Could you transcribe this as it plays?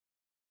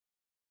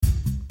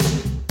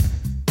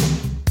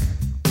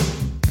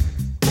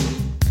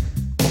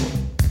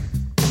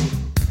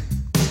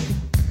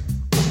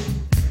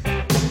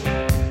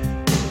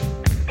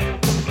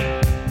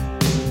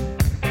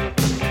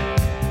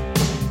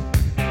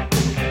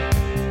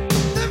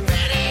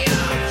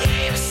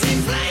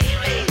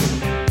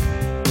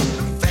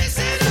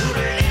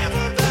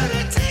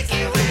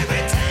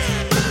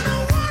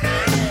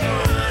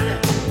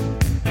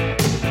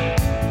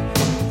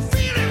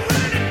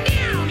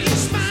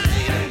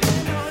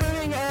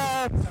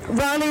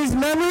Ronnie's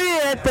memory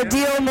at the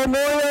Dio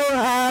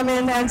Memorial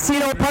in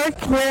Encino Park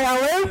here in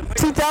LA,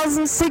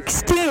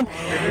 2016.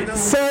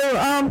 So,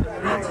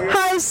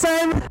 hi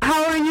Simon,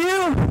 how are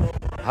you?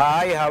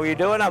 Hi, how are you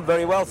doing? I'm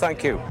very well,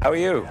 thank you. How are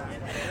you?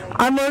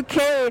 I'm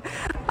okay.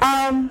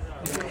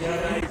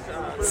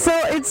 So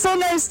it's so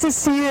nice to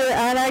see you,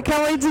 and I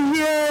can't wait to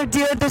hear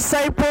Dio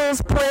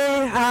Disciples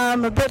play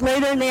a bit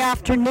later in the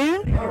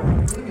afternoon.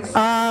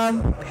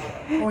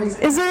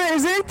 Is there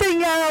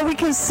anything we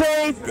can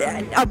say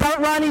about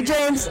Ronnie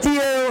James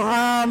Dio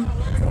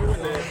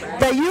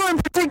that you in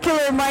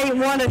particular might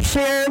want to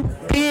share,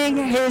 being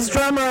his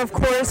drummer, of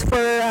course,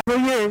 for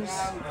years?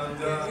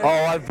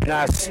 Oh, I've been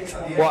asked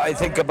what I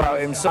think about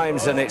him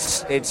sometimes, and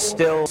it's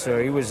still,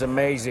 sir, he was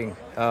amazing.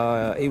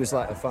 He was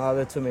like a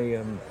father to me,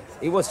 and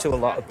he was to a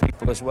lot of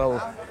people as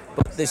well.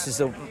 But this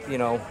is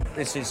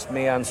this is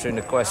me answering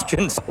the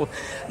question. So,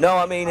 no,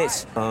 I mean,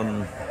 it's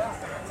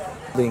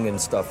building and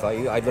stuff.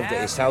 I lived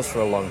at his house for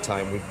a long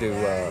time. We'd do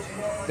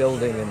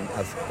building, and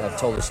I've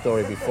told the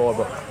story before,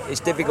 but it's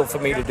difficult for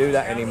me to do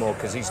that anymore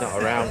because he's not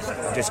around.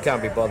 I just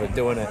can't be bothered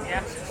doing it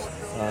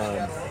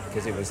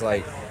because it was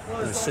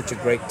such a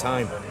great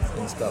time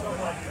and stuff.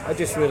 I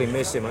just really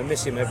miss him. I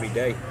miss him every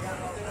day.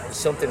 There's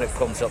something that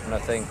comes up and I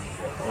think,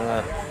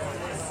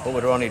 what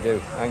would Ronnie do?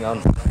 Hang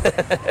on.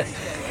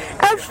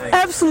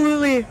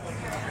 Absolutely.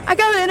 I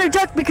gotta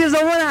interject because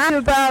I want to ask you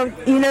about,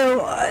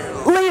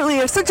 lately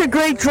you're such a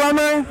great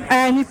drummer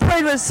and you've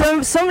played with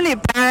so many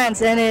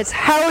bands, and it's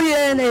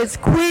Hellion, it's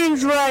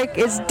Queensryche,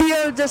 it's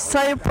Dio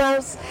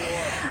Disciples.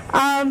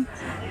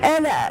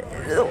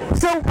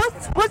 So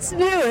what's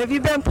new? Have you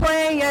been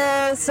playing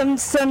some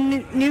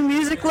new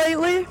music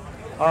lately?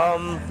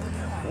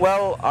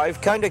 Well,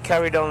 I've kind of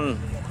carried on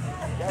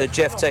the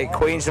Jeff Tate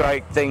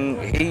Queensryche thing.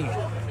 He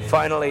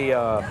finally,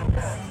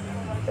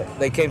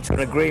 they came to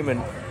an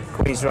agreement,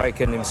 Queensryche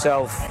and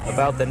himself,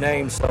 about the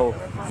name. So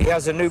he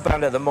has a new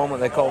band at the moment.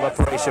 They're called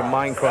Operation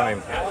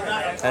Mindcrime,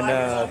 and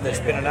there's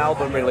been an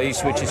album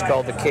release which is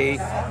called The Key.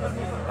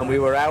 And we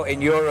were out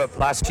in Europe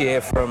last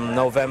year from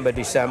November,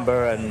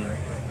 December, and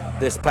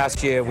this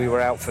past year we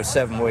were out for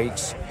 7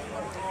 weeks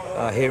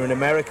here in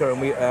America,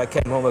 and we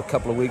came home a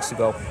couple of weeks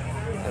ago.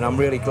 And I'm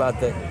really glad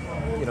that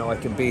I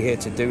can be here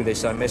to do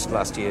this. I missed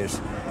last year's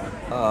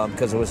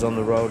because I was on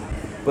the road.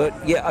 But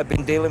yeah, I've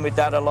been dealing with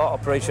that a lot,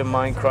 Operation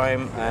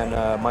Mindcrime, and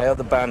my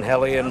other band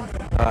Hellion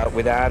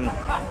with Anne.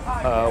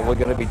 We're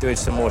going to be doing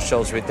some more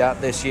shows with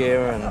that this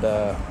year, and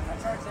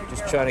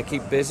just trying to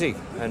keep busy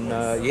and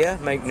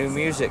make new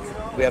music.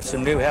 We have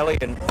some new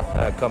Hellion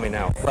coming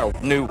out. Well,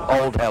 new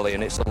old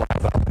Hellion. It's a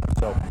live album,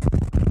 so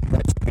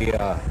that should be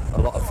a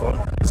lot of fun.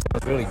 It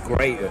sounds really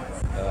great.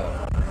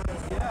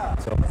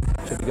 So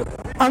it should be good.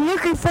 I'm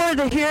looking forward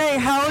to hearing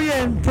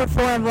Hellion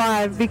perform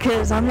live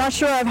because I'm not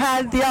sure I've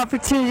had the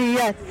opportunity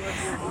yet.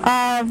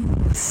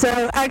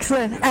 So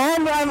excellent.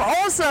 And I'm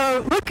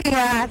also looking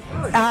at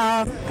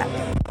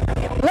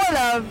one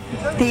of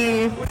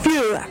the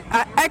few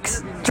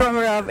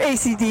ex-drummer of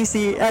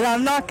AC/DC, and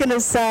I'm not going to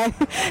say.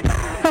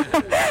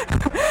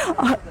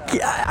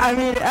 I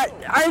mean,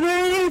 are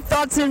there any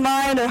thoughts in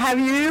mind, or have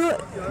you,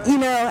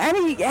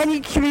 any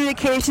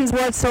communications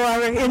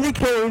whatsoever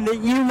indicating that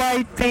you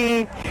might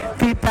be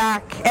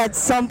back at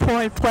some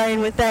point playing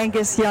with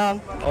Angus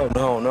Young?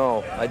 Oh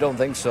no, I don't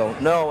think so.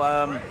 No,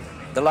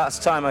 the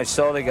last time I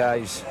saw the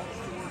guys,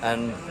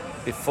 and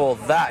before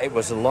that it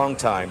was a long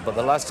time, but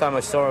the last time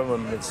I saw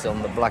them was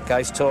on the Black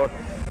Ice tour.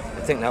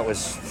 I think that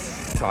was,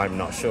 I'm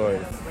not sure,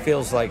 it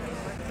feels like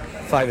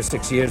 5 or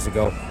 6 years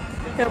ago.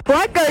 Yeah,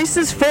 Black Ice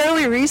is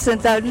fairly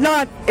recent.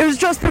 It was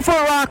just before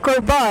Rock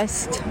or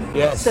Bust.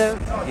 Yes. So.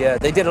 Yeah,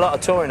 they did a lot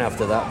of touring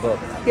after that, but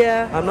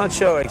yeah, I'm not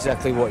sure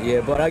exactly what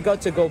year. But I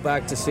got to go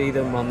back to see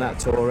them on that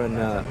tour and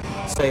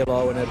say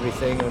hello and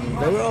everything, and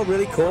they were all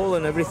really cool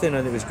and everything,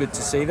 and it was good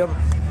to see them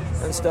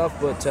and stuff.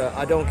 But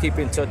I don't keep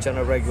in touch on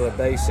a regular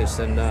basis.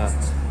 And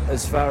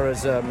as far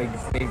as me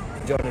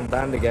joining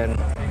band again.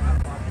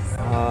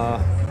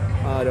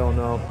 I don't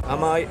know. I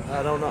might.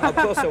 I don't know. Of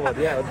course I would.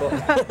 Yeah, but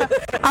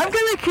I'm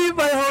gonna keep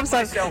my hopes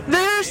up.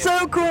 They're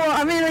so cool.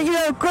 I mean,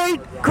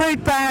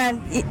 great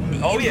band.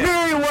 Oh yeah.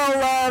 Very well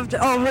loved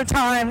over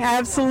time.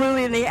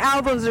 Absolutely, and the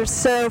albums are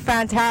so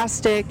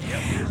fantastic.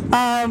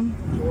 And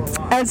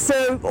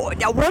so,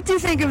 what do you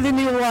think of the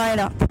new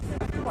lineup?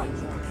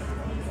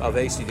 Of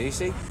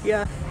AC/DC?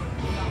 Yeah.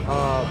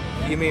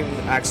 You mean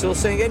Axl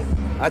singing?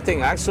 I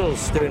think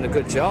Axl's doing a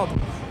good job.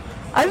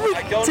 I don't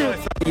know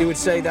if you would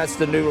say that's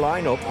the new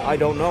lineup. I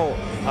don't know,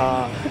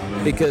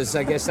 because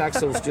I guess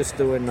Axl's just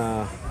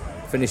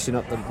finishing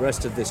up the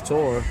rest of this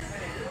tour,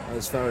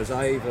 as far as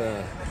I've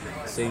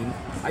seen.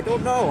 I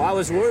don't know. I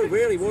was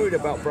really worried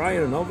about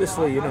Brian, and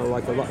obviously,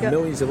 like a lot,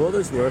 millions of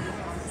others were.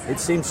 It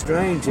seemed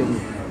strange, and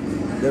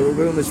there were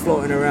rumors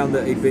floating around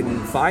that he'd been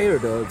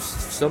fired or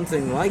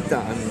something like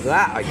that, and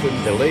that I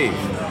couldn't believe.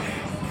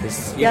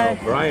 Because,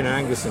 Brian,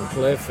 Angus, and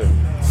Cliff,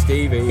 and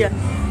Stevie.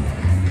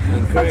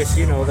 And Chris,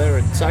 they're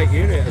a tight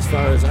unit as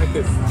far as I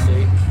could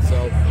see.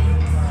 So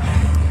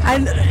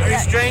And very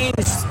strange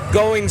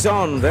goings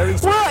on. Very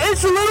strange. well,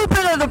 it's a little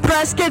bit of the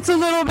press gets a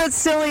little bit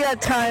silly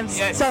at times.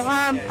 Yes. So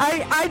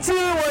I too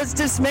was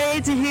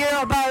dismayed to hear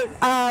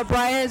about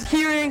Brian's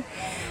hearing,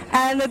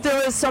 and that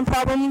there was some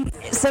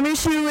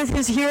issue with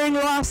his hearing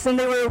loss, and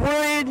they were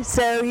worried.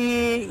 So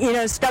he,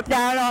 stepped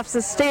down off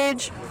the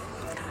stage.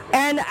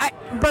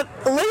 But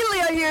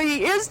lately I hear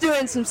he is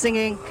doing some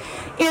singing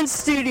in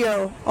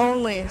studio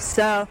only.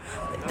 So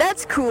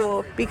that's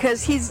cool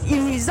because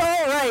he's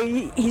all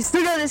right. He's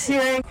still got his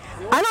hearing.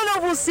 I don't know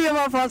if we'll see him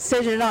up on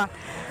stage or not.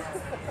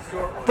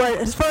 But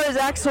as far as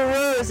Axl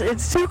Rose,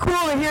 it's too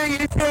cool to hear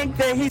you think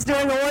that he's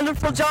doing a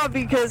wonderful job,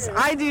 because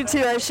I do too.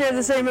 I share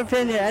the same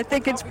opinion. I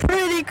think it's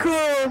pretty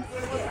cool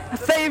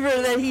favor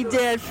that he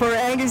did for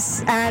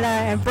Angus, Anna,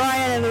 and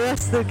Brian and the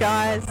rest of the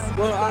guys.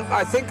 Well,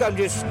 I think I'm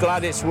just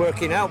glad it's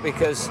working out,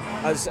 because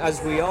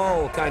as we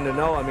all kind of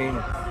know, I mean,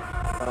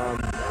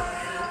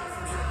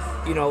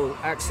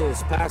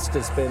 Axl's past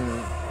has been,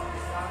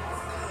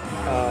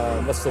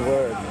 what's the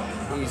word?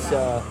 He's,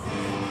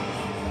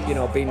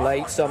 been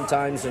late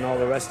sometimes and all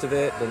the rest of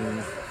it,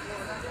 and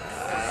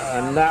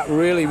that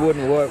really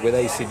wouldn't work with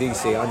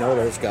AC/DC. I know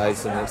those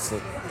guys, and it's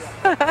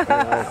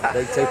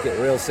they take it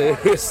real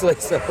seriously.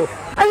 So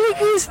I think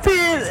he's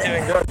been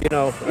doing good,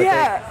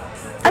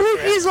 I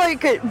think he's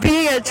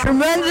being a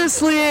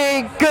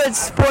tremendously good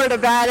sport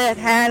about it,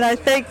 and I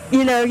think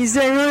he's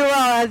doing really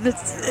well.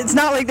 It's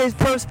not like they've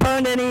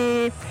postponed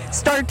any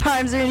start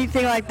times or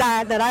anything like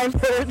that I've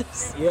heard.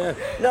 Yeah,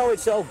 no,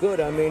 it's all good.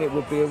 I mean, it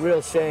would be a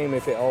real shame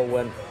if it all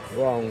went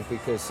wrong,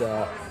 because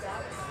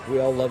we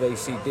all love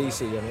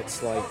AC/DC, and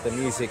it's like the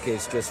music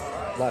is just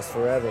lasts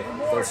forever.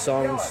 Those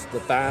songs,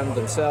 the band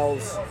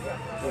themselves,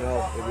 it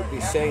would be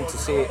a shame to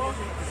see it,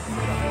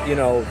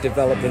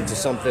 develop into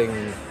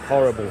something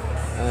horrible.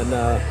 And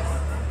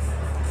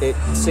it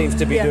seems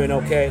to be doing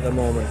okay at the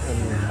moment,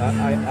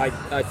 and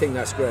I think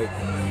that's great.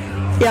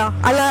 Yeah,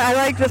 I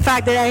like the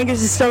fact that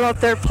Angus is still up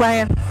there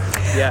playing.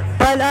 Yeah.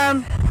 But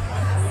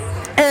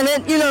and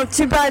then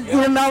too bad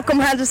Malcolm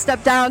had to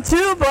step down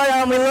too.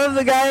 But we love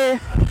the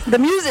guy, the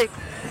music,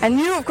 and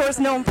you of course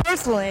know him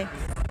personally.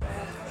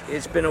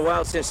 It's been a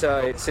while since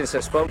I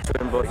spoke to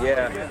him, but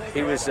yeah,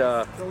 he was.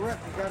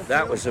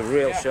 That was a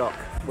real shock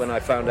when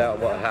I found out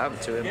what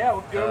happened to him.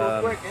 Yeah,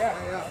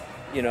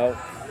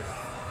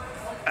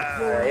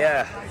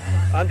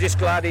 I'm just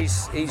glad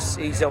he's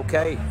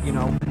okay,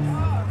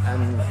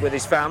 and with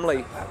his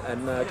family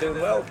and doing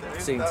well.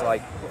 It seems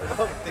like.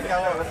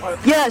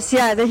 Yes,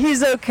 yeah, that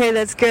he's okay.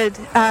 That's good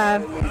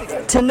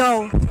to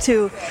know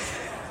too.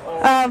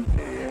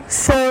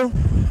 So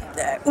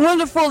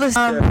wonderful to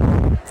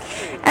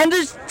and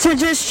to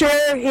just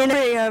share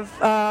of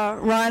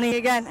Ronnie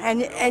again,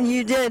 and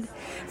you did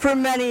for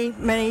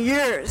many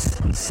years.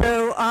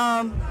 So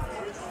I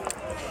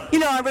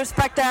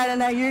respect that,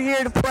 and that you're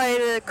here to play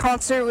the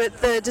concert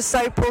with the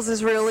Disciples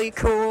is really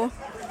cool.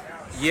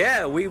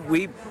 Yeah, we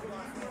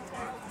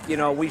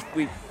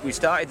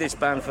started this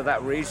band for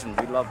that reason.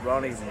 We love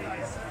Ronnie.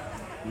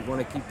 We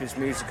want to keep his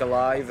music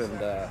alive, and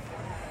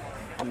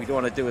we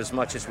want to do as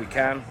much as we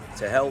can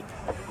to help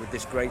with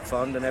this great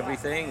fund and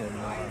everything. And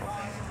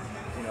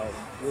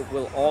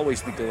we'll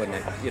always be doing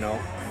it.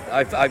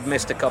 I've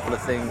missed a couple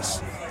of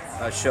things,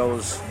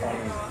 shows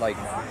on like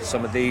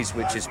some of these,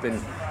 which has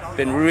been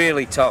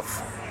really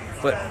tough.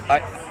 But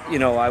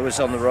I was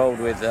on the road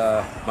with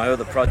my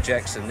other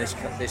projects, and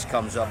this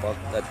comes up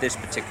at this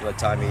particular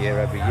time of year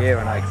every year,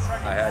 and I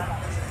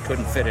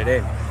couldn't fit it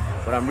in.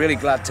 But I'm really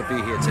glad to be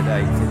here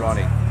today for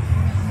Ronnie.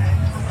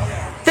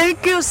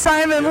 Thank you,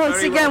 Simon.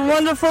 Once again,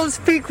 wonderful to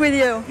speak with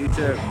you. You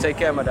too. Take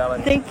care, my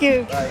darling. Thank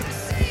you. Bye.